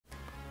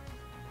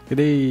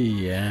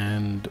G'day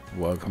and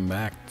welcome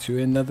back to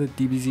another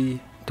DBZ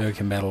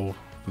Dokkan battle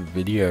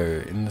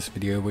video. In this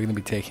video we're going to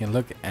be taking a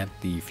look at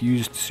the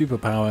fused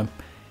superpower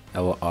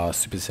LR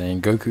Super Saiyan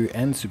Goku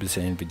and Super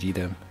Saiyan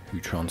Vegeta, who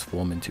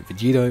transform into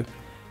Vegito.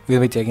 We're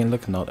going to be taking a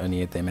look not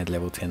only at them at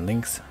level 10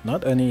 links,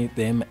 not only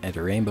them at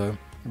a rainbow,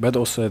 but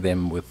also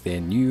them with their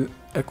new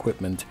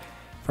equipment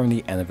from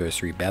the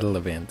anniversary battle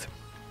event.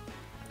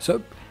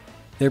 So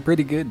they're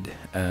pretty good.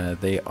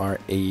 They are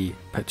a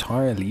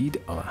Patara lead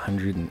of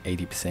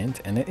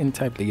 180% and an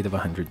in-type lead of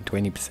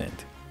 120%.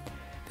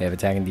 They have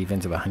attack and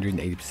defense of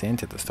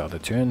 180% at the start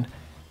of turn,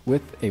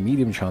 with a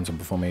medium chance of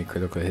performing a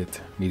critical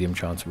hit, medium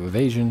chance of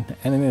evasion,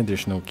 and an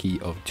additional key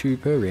of 2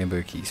 per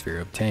rainbow key sphere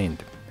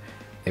obtained.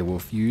 They will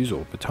fuse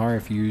or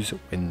Patara fuse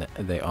when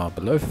they are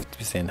below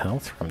 50%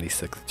 health from the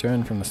 6th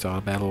turn from the start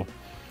of battle,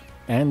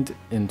 and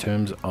in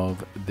terms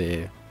of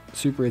their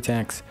super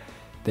attacks,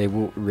 they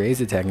will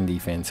raise attack and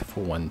defense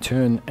for 1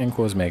 turn and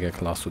cause mega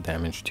colossal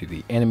damage to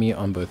the enemy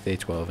on both their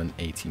 12 and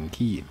 18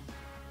 key.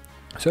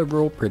 So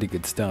overall, pretty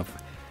good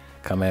stuff.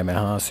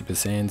 Kamehameha, Super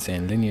Saiyan,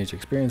 Saiyan Lineage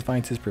experienced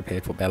fighters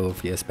prepared for battle,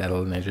 fierce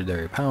battle, and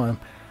legendary power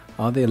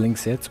are their link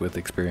sets, with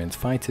experienced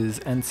fighters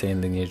and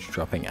Saiyan Lineage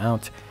dropping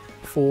out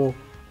for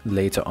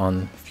later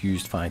on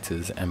fused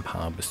fighters and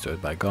power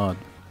bestowed by God.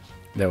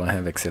 They will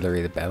have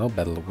accelerated battle,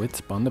 battle of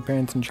wits, bond of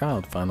parents and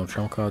child, final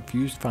trump card,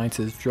 fused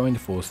fighters, joined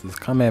forces,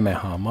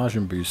 Kamehameha,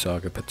 Majin Buu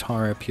Saga,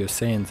 Patara, Pure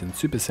Saiyans and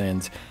Super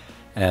Saiyans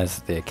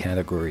as their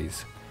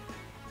categories.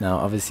 Now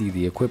obviously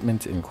the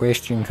equipment in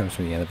question comes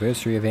from the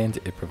anniversary event.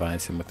 It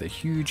provides them with a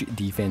huge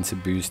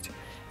defensive boost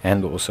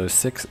and also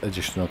 6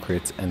 additional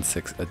crits and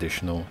 6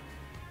 additional.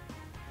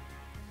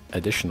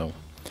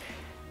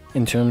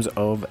 In terms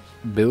of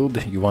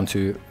build, you want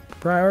to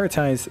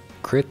prioritize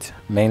crit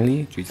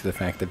mainly due to the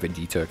fact that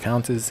Vegito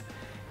counters.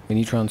 When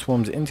he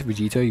transforms into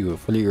Vegito, you will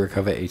fully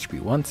recover HP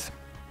once,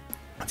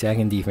 attack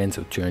and defense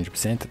of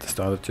 200% at the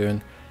start of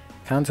turn,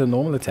 counter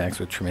normal attacks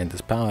with tremendous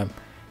power,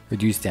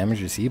 reduce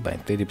damage received by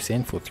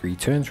 30% for 3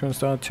 turns from the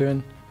start of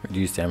turn,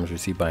 reduce damage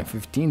received by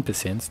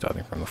 15%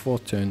 starting from the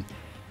 4th turn,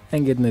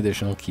 and get an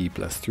additional key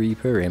plus 3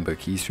 per rainbow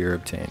key sphere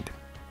obtained.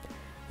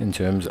 In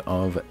terms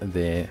of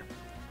their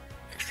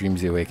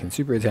Extremely Awakened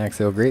super attacks,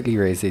 they'll greatly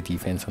raise their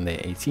defense on their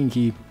 18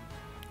 key,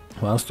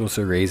 whilst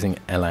also raising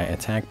ally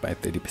attack by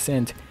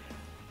 30%,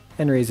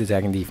 and raise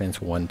attack and defense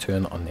for 1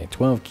 turn on their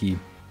 12 key,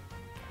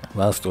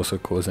 whilst also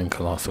causing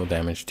colossal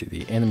damage to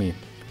the enemy.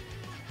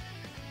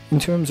 In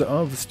terms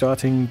of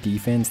starting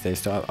defense, they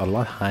start a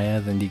lot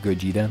higher than the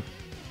Gogeta.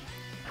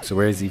 So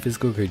whereas the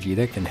physical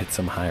Gogeta can hit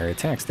some higher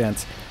attack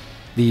stats,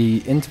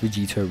 the Int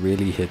Vegeta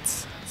really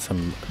hits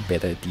some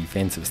better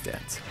defensive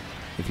stats.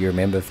 If you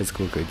remember,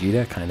 physical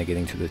Gogeta kind of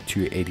getting to the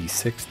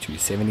 286,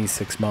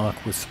 276 mark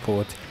with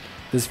support,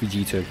 this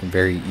Vegeta can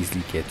very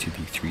easily get to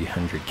the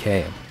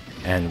 300k,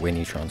 and when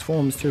he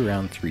transforms to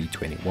around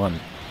 321.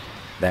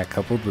 That,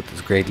 coupled with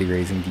his greatly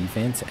raising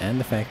defense and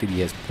the fact that he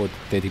has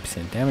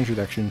 30% damage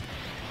reduction,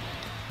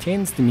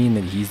 tends to mean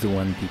that he's the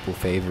one people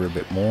favor a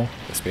bit more,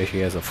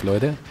 especially as a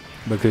floater,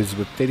 because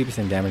with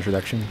 30% damage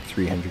reduction,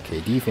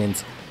 300k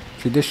defense,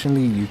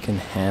 traditionally you can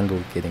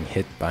handle getting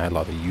hit by a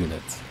lot of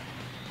units.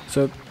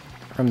 So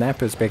from that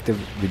perspective,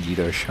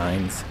 Vegito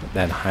shines.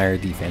 That higher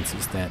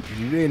defensive stat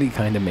really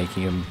kind of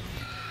making him,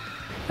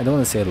 I don't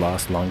want to say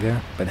last longer,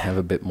 but have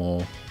a bit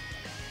more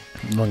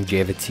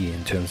longevity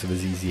in terms of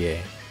his EZA,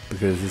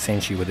 because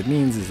essentially what it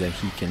means is that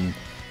he can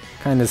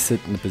kind of sit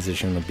in the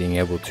position of being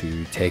able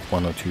to take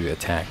 1 or 2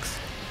 attacks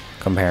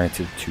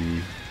comparative to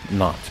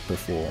not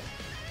before.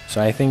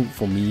 So I think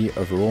for me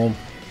overall,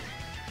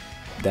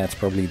 that's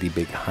probably the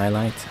big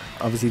highlight.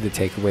 Obviously the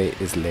takeaway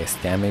is less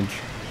damage,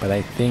 but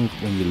I think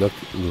when you look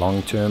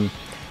long term,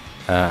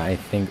 I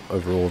think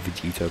overall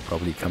Vegito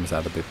probably comes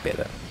out a bit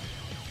better.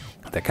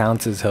 The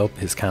counters help.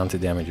 His counter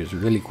damage is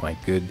really quite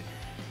good,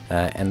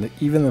 and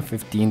even the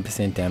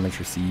 15% damage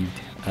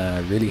received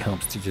really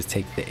helps to just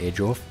take the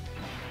edge off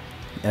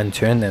and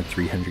turn that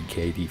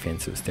 300k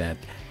defensive stat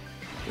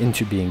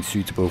into being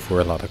suitable for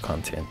a lot of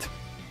content.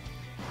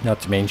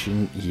 Not to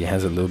mention, he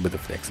has a little bit of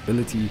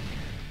flexibility,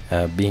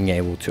 being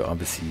able to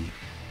obviously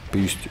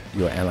boost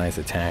your allies'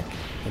 attack.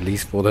 At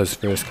least for those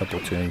first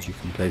couple turns, you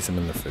can place them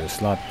in the first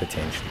slot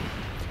potentially.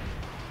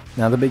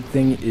 Now the big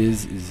thing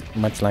is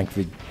much like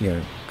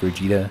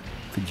Gogeta,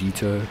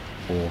 Vegito,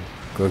 or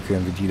Goku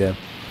and Vegeta,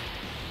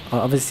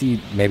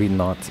 obviously maybe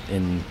not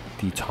in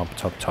the top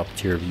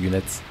tier of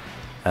units.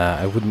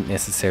 I wouldn't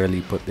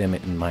necessarily put them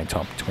in my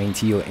top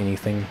 20 or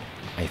anything.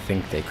 I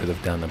think they could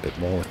have done a bit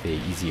more with their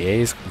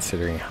EZAs,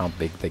 considering how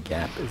big the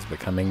gap is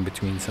becoming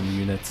between some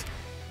units.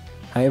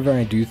 However,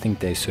 I do think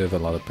they serve a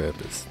lot of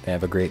purpose. They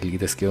have a great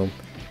leader skill.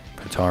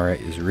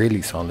 Patara is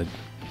really solid.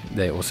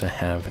 They also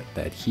have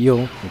that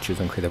heal, which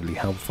is incredibly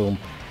helpful.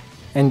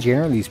 And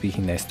generally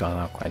speaking, they start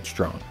out quite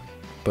strong.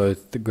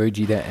 Both the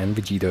Gogeta and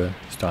Vegito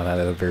start out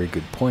at a very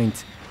good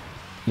point.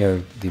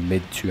 The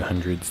mid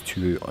 200s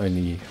to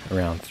only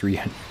around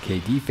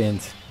 300k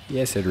defense.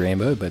 Yes, at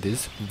Rainbow, but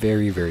is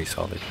very, very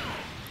solid.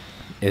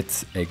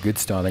 It's a good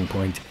starting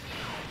point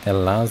that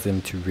allows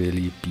them to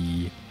really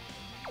be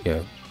you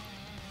know,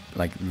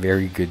 like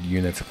very good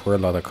units for a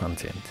lot of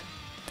content.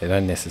 They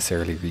don't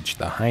necessarily reach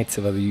the heights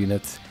of other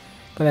units,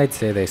 but I'd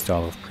say they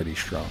start off pretty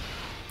strong.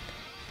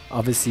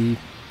 Obviously,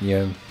 you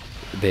know,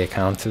 their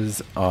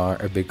counters are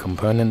a big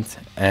component,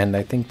 and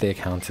I think their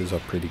counters are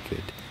pretty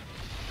good.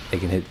 They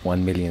can hit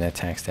 1 million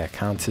attack stat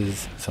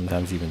counters,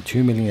 sometimes even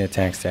 2 million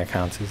attack stat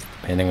counters,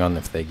 depending on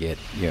if they get,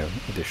 you know,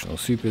 additional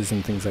supers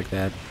and things like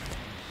that.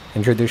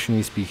 And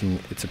traditionally speaking,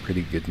 it's a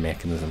pretty good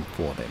mechanism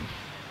for them.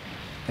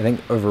 I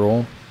think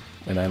overall,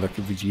 when I look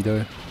at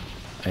Vegeta,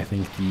 I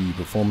think the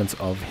performance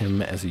of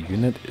him as a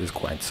unit is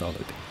quite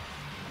solid.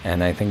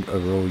 And I think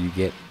overall you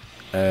get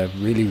a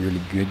really,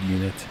 really good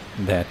unit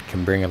that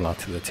can bring a lot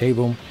to the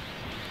table.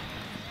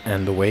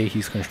 And the way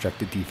he's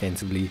constructed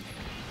defensively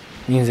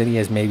means that he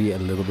has maybe a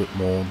little bit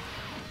more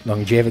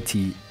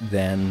longevity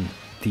than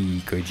the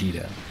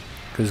Gogeta.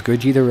 Because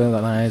Gogeta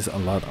relies a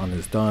lot on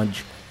his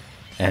dodge,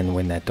 and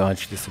when that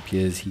dodge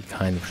disappears he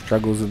kind of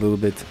struggles a little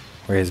bit,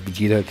 whereas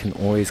Vegeta can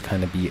always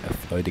kind of be a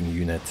floating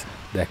unit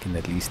that can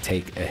at least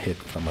take a hit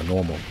from a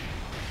normal.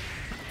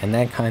 And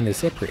that kind of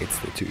separates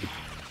the two.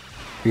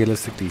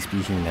 Realistically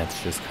speaking,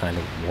 that's just kind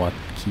of what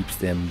keeps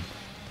them,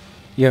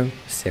 you know,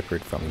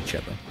 separate from each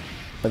other.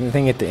 But I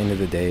think at the end of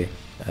the day,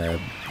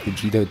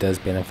 Vegeta does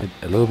benefit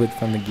a little bit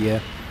from the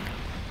gear.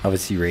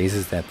 Obviously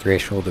raises that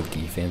threshold of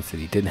defense that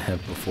he didn't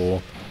have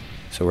before.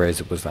 So whereas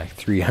it was like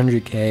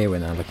 300k, we're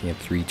now looking at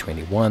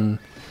 321.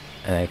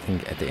 And I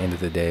think at the end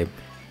of the day,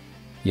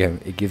 yeah,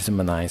 it gives him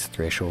a nice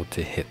threshold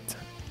to hit.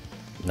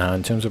 Now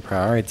in terms of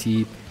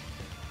priority,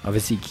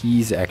 obviously Ki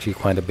is actually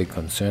quite a big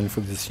concern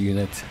for this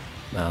unit.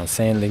 Now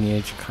Saiyan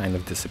lineage kind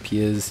of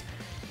disappears,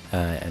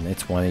 and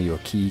it's one of your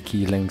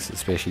key links,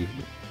 especially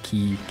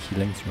key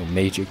links, your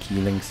major key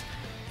links,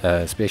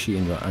 especially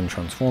in your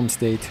untransformed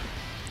state.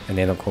 And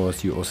then of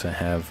course you also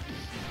have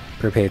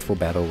prepared for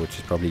battle, which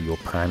is probably your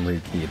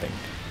primary key link.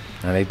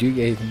 Now they do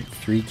get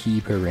 3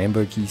 key per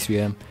rainbow key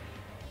sphere,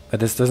 but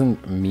this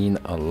doesn't mean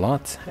a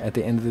lot at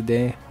the end of the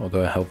day.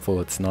 Although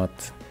helpful, it's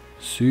not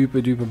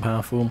super duper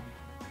powerful,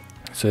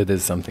 so it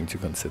is something to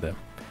consider.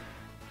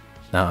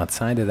 Now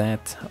outside of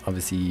that,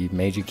 obviously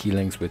major key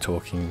links, we're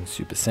talking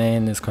Super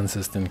Saiyan is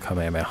consistent,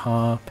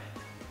 Kamehameha,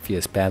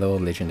 Fierce Battle,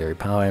 Legendary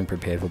Power, and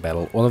Prepared for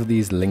Battle. All of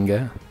these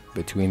linger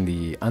between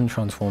the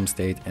untransformed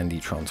state and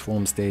the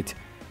transformed state.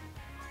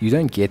 You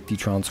don't get the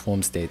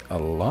transformed state a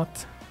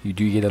lot. You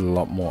do get it a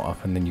lot more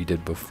often than you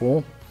did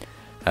before,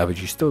 but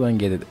you still don't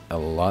get it a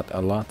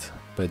lot.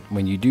 But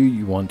when you do,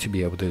 you want to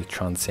be able to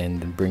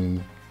transcend and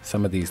bring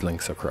some of these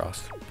links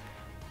across.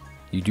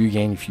 You do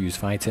gain Fused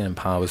Fighter and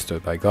Power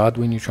Bestowed by God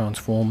when you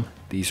transform.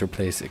 These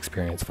replace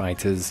Experienced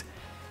Fighters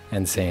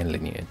and Saiyan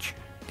Lineage.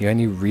 The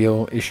only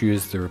real issue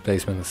is the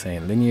replacement of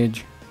Saiyan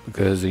Lineage,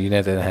 because a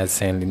unit that has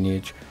Saiyan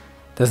Lineage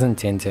doesn't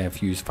tend to have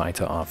Fused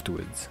Fighter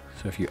afterwards.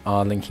 So if you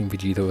are linking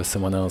Vegeta with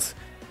someone else,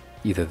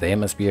 either they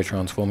must be a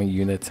transforming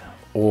unit,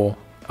 or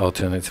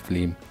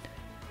alternatively,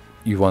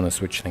 you want to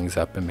switch things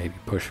up and maybe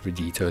push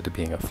Vegeta to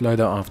being a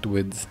floater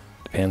afterwards.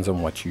 Depends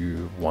on what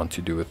you want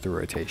to do with the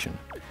rotation.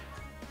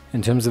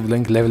 In terms of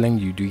link leveling,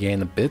 you do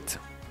gain a bit.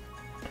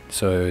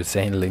 So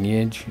Saiyan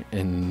Lineage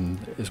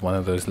is one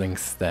of those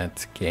links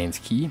that gains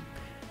Ki,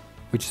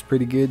 which is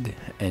pretty good,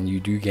 and you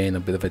do gain a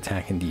bit of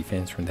attack and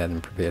defense from that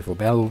and Prepared for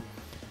Battle.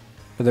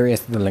 But the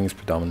rest of the links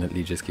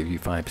predominantly just give you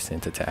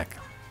 5% attack.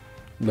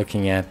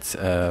 Looking at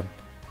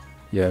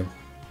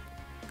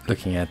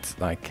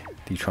like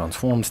the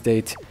transform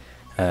state,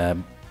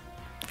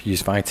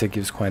 Fused Fighter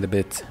gives quite a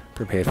bit,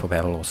 Prepared for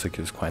Battle also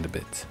gives quite a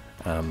bit.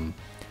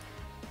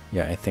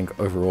 Yeah, I think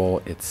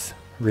overall it's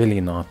really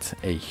not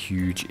a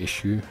huge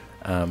issue,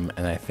 and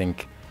I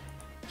think,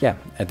 yeah,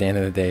 at the end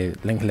of the day,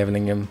 link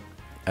leveling him,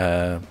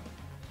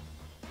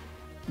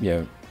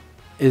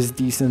 is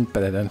decent,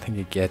 but I don't think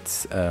it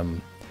gets,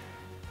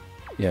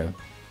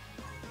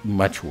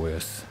 much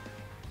worse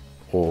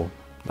or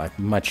like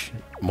much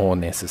more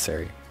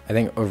necessary. I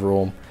think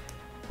overall,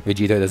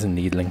 Vegeta doesn't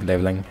need link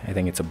leveling. I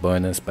think it's a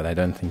bonus, but I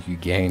don't think you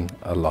gain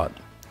a lot.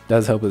 It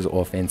does help his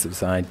offensive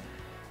side,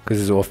 because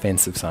his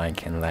offensive side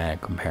can lag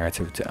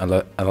comparative to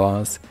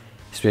others,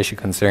 especially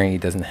considering he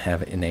doesn't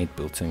have innate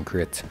built-in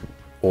crit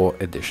or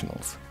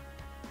additionals.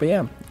 But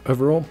yeah,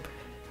 overall,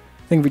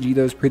 I think Vegeta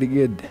is pretty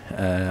good.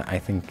 I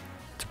think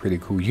it's a pretty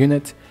cool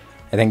unit.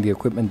 I think the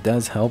equipment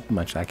does help,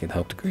 much like it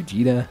helped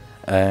Gogeta,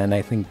 and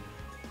I think,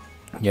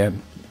 yeah,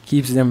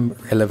 keeps them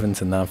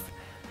relevant enough,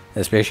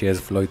 especially as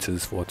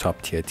floaters for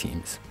top tier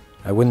teams.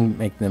 I wouldn't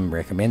make them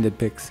recommended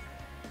picks,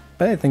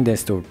 but I think they're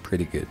still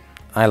pretty good.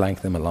 I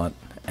like them a lot,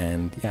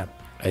 and yeah,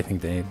 I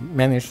think they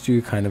managed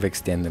to kind of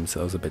extend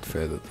themselves a bit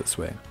further this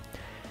way.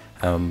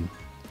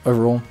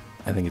 Overall,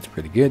 I think it's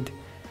pretty good,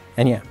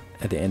 and yeah,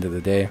 at the end of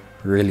the day,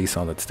 really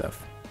solid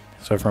stuff.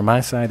 So from my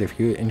side, if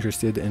you're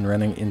interested in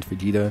running Int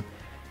Vegeta,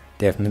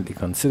 definitely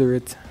consider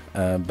it,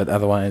 but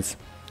otherwise,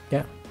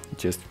 yeah,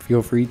 just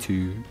feel free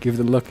to give it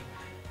a look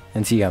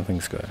and see how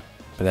things go.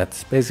 But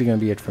that's basically going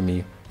to be it from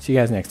me. See you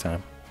guys next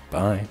time.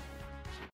 Bye.